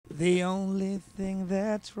The only thing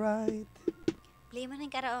that's right. Play mo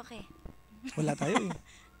ng karaoke. Wala tayo eh.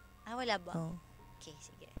 Wala ba? Oh. Okay,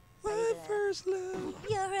 sige. My first love.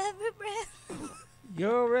 Your every breath.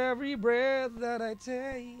 Your every breath that I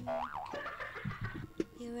take.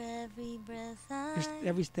 Your every breath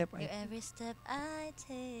Every step I Your every step I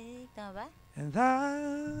take. Tama ba? And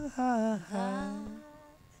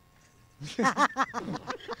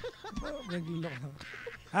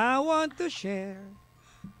I want to share.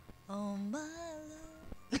 Oh my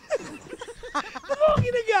love. Ano ang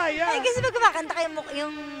ginagaya? Ay, kasi pag kumakanta kayo,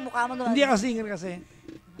 yung mukha mo gumagana. Hindi ako singer kasi.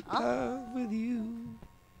 Love with you.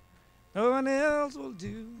 No one else will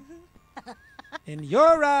do. In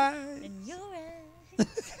your eyes. In your eyes.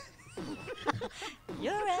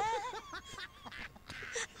 Your eyes.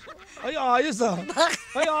 Ay, ayos ah.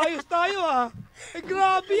 Ay, ayos tayo ah. Ay,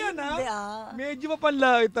 grabe yan ah. Hindi ah. Medyo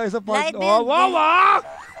mapanlait tayo sa part. Light Oh, build, wow ah!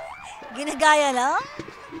 Ginagaya lang?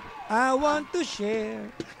 I want to share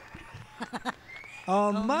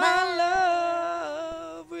all my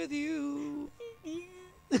love with you.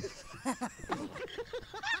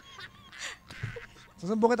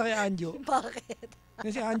 Sasambong kita kay Anjo. Bakit?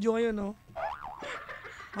 Kasi si Anjo ngayon, no?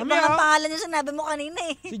 Iba nga pangalan yung sinabi mo kanina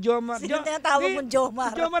eh. Si Jomar. Sino tinatawag mong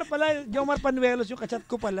Jomar? Si Jomar pala. Jomar Panuelos, yung kachat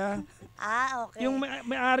ko pala. Okay. Yung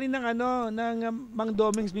may-ari ng ng Mang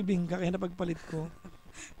Doming's Bibingka, kaya napagpalit ko.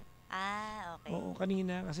 Okay. Oo,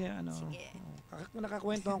 kanina kasi Sige.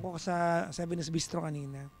 Nakakwentuhan ko sa Seven's Bistro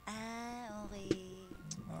kanina. Okay.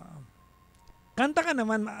 Kanta ka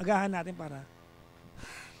naman, maagahan natin para.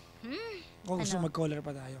 Kung gusto Ano? mag-caller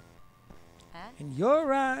pa tayo. Ha? In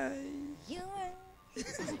your eyes. Your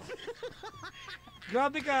eyes.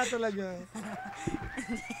 Grabe ka talaga.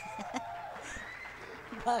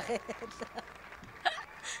 Bakit?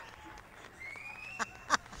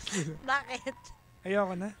 Bakit?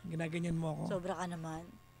 Ayoko na. Ginaganyan mo ako. Sobra ka naman.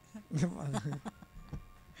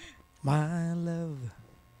 My love.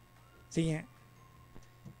 Sige.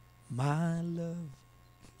 My love.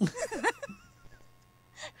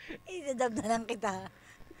 Idadab na lang kita.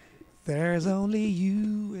 There's only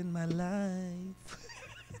you in my life.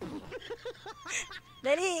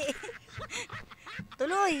 Dali.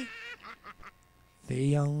 Tuloy.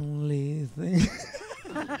 The only thing.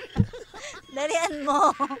 Dalian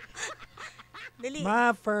mo. Dali.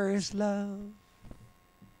 My first love.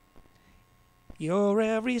 Your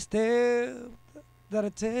every step that I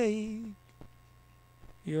take.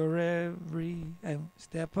 Your every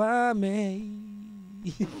step I make.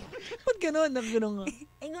 Ba't gano'n? Nag-gano'n nga.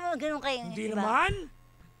 Ay, gano'n kayo. Hindi naman.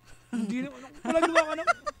 Hindi naman. Walang gawa ka na.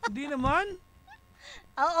 Hindi naman.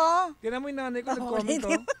 Oo. Tignan mo yung nanay ko nag-comment oh.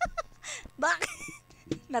 Bakit?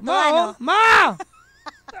 Ma, Natuwa, no? Ma!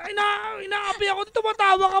 Inaapi ako.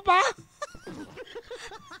 Tumatawa ka pa?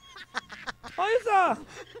 Ayos ah.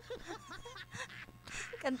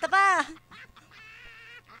 Kanta pa.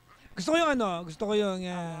 Gusto ko yung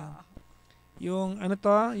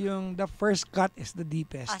yung the first cut is the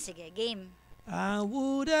deepest. Sige, game. I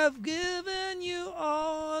would have given you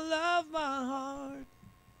all of my heart,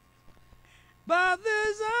 but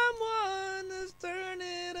there's someone who's turned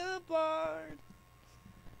it apart,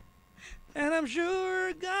 and I'm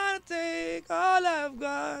sure gonna take all I've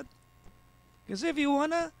got, 'cause if you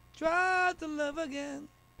wanna try to love again.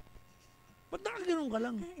 Ba't nakaganon ka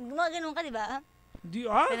lang? Gumaganon ka, di ba? Di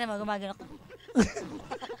Kaya naman, gumaganon ka.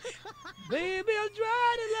 Baby, I'll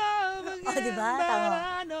try to love again, diba? but Tama.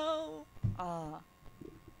 I know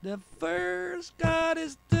the The first cut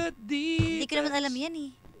is the deepest. Hindi ko naman alam yan eh.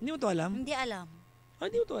 Hindi mo to alam? Hindi alam.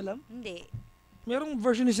 Hindi mo to alam? Hindi. Merong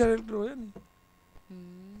version ni Sheryl Crow yan eh.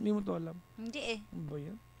 Hindi mo to alam. Hindi eh. Ano ba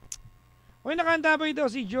yan? Okay, nakanta pa ito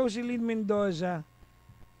si Jocelyn Mendoza.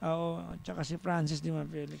 Oo, tsaka si Francis Di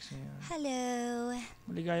Felix. Ayan. Hello.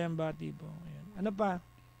 Maligayang bati po. Ayan. Ano pa?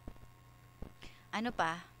 Ano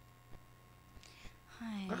pa?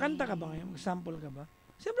 Ay. Kakanta ka ba ngayon? Sample ka ba?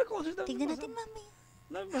 Siyempre concert. Tingnan natin mamaya.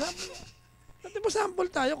 Natin sample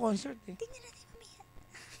tayo concert eh. Tingnan natin mamaya.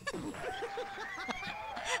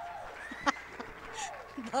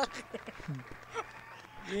 Bakit?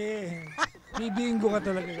 Yeah. May bingo ka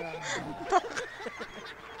talaga.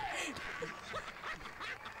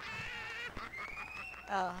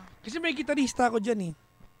 Kasi may gitarista ako dyan eh.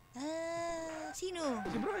 Sino?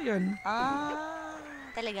 Si Brian.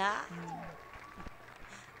 Talaga?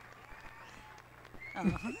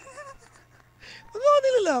 Ano ako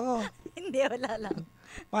nilala ako? Hindi, wala lang.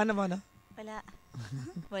 Paano? Wala.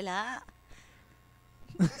 Wala.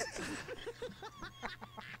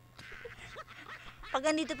 Pag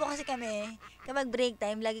andito po kasi kami, kapag break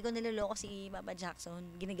time, lagi ko niloloko si Papa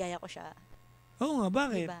Jackson. Ginagaya ko siya. Oo nga,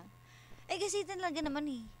 bakit? Diba? Kasi talaga naman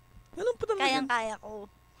eh. Ganun pa talaga. Kayang-kaya ko.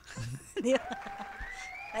 Di ba?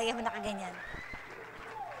 Kaya mo nakaganyan.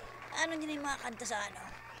 Ano yun yung mga kanta sa ano?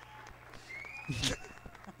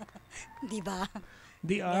 Di ba?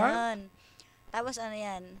 Di Ganon. Tapos ano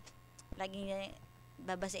yan, laging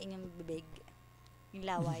babasain yung bibig. Yung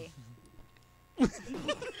laway.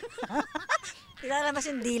 Ilalabas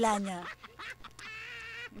yung dila niya.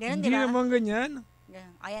 Ganon, di Hindi ba? naman ganyan.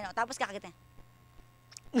 Ganon. Ayan, o. Tapos kakakita.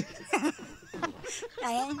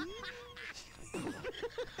 Ayan.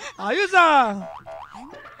 Ayos ah!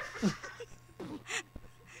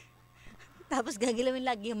 Tapos gagilawin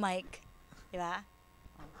lagi yung mic. Di ba?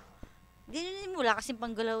 Ganun din mula kasing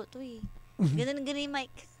panggalaw to eh. Ganun yung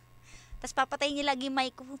mic. Tapos papatayin niya lagi yung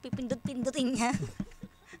mic ko. Pipindot-pindutin niya.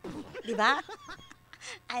 Di ba?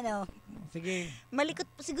 Ano? Sige.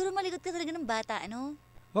 Siguro malikot ka talaga ng bata, ano?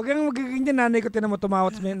 Huwag kang magaganyan, nanay ko, tinan mo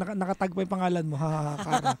tumawat, nakatag pa yung pangalan mo, ha,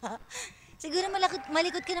 Kara. Siguro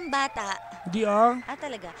malikot ka ng bata. Hindi ah. Ah,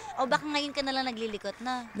 talaga? O baka ngayon ka na lang naglilikot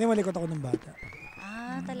na? Hindi, malikot ako ng bata.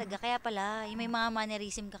 Ah, talaga. Kaya pala, yung may mga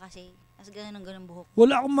mannerism ka kasi. As ganun ang ganun buhok.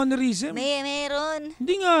 Wala akong mannerism. Meron.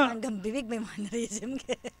 Hindi nga. Hanggang bibig may mannerism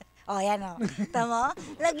ka. O, yan o. Tama?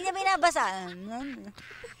 Lagi niya binabasa.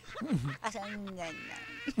 Asan ganyan?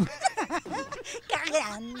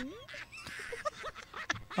 Kakagan.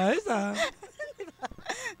 Ayos ah.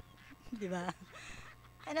 Diba?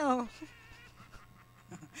 Ano?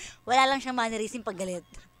 Wala lang siyang mannerism pag galit.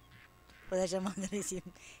 Wala siyang mannerism.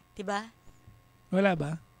 Diba? Wala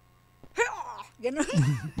ba? Ganun.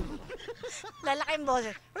 Lalaki yung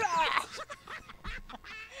boses.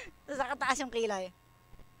 Tapos nakataas yung kilay.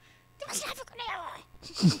 Di ba sinabi ko na yun?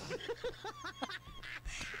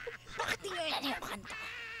 Bakit di nyo yan yung kanta?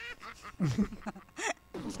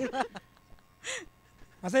 Diba?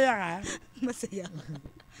 Masaya ka? Masaya.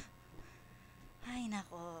 Ay,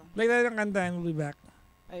 nako. Like tayo ng kanta and we'll be back.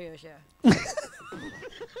 Ayaw siya.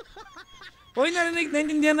 Uy,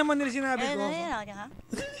 naintindihan naman nila sinabi ko. Ayaw siya.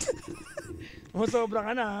 Masobra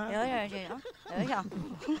ka na ha. Ayaw siya. Ayaw siya.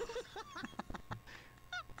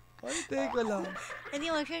 Ay, teka lang. Hindi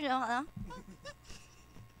mo siya, ano?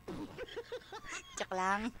 Check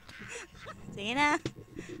lang. Sige na.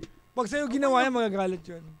 Pag sa'yo ginawa yan, magagalit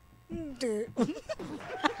yun. Hindi.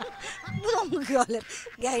 Buto akong magalit.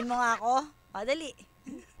 Gahin mo nga ako. O, dali.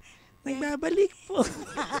 Nagbabalik po.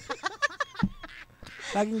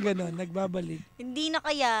 Laging ganon, nagbabalik. Hindi na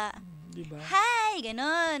kaya. Diba? Hi!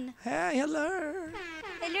 Ganon. Hi, hello.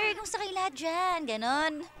 Hello, kumusta kayo lahat dyan?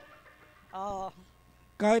 Ganon. Oo.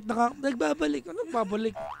 Kahit nagbabalik. Ano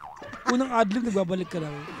nagbabalik? Unang adlib, nagbabalik ka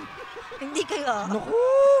lang. Hindi kayo. Naku!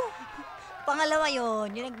 Pangalawa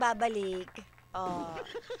yun, yung nagbabalik. Oh.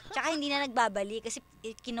 Tsaka hindi na nagbabalik kasi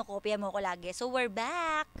kinokopya mo ko lagi. So, we're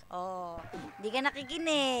back. Oh. Hindi ka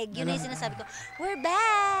nakikinig. Yun na yung sinasabi ko. We're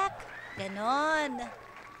back! Ganon.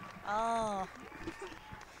 Oh.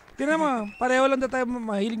 Tinan mo, pareho lang na tayo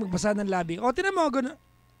mahilig magbasa ng labi. O, tinan mo, gano'n.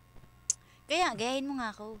 Kaya, gayahin mo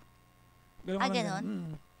nga ako.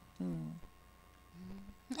 Ganon?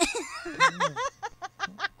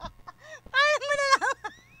 Paano mo na lang?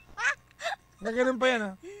 Gaganon pa yan,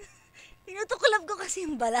 ha? Tinutukulab ko kasi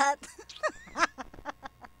yung balat.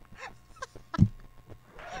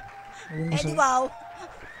 Eh, di wow.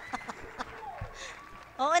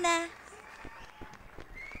 Oo na.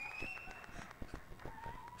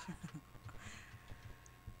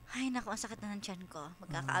 Ay, naku, ang sakit na ng tiyan ko.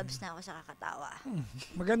 Magkaka-abs na ako sa kakatawa.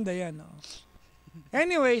 Maganda yan, no?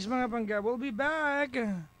 Anyways, mga Pangga, we'll be back.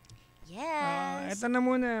 Yes. Eto na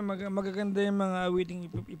muna, magaganda yung mga awiting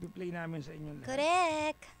ipiplay namin sa inyo.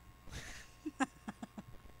 Correct.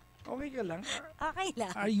 Okay ka lang? Okay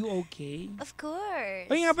lang. Are you okay? Of course.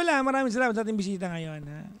 Okay nga pala, maraming salamat sa ating bisita ngayon.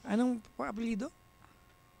 Ha? Anong apelido?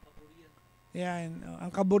 Kaburian. Yan,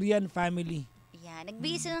 ang Kaburian family. Yan,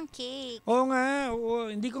 nagbigay sila ng cake. Oo nga, oo.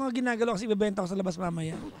 Hindi ko nga ginagalaw kasi ibebenta ko sa labas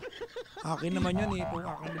mamaya. Akin naman yun eh. Kung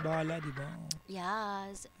akin di bahala, di ba?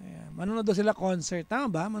 Yes. Ayan. Manonood daw sila concert. Tama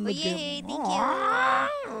ba? Manonood kayo. Thank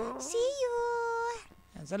you. See you.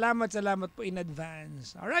 Yan. Salamat po in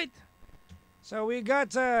advance. Alright. So we got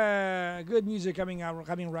good music coming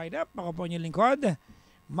right up. Ako po yung lingkod.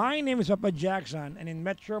 My name is Papa Jackson and in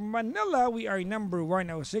Metro Manila, we are number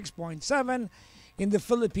 106.7. In the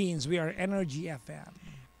Philippines, we are Energyfm.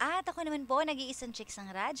 At ako naman po, nag-iisang chicks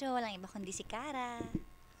ang radyo. Walang iba kundi si Kara.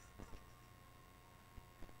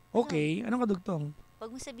 Okay, anong kadugtong?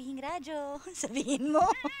 Huwag mo sabihin radyo. Sabihin mo.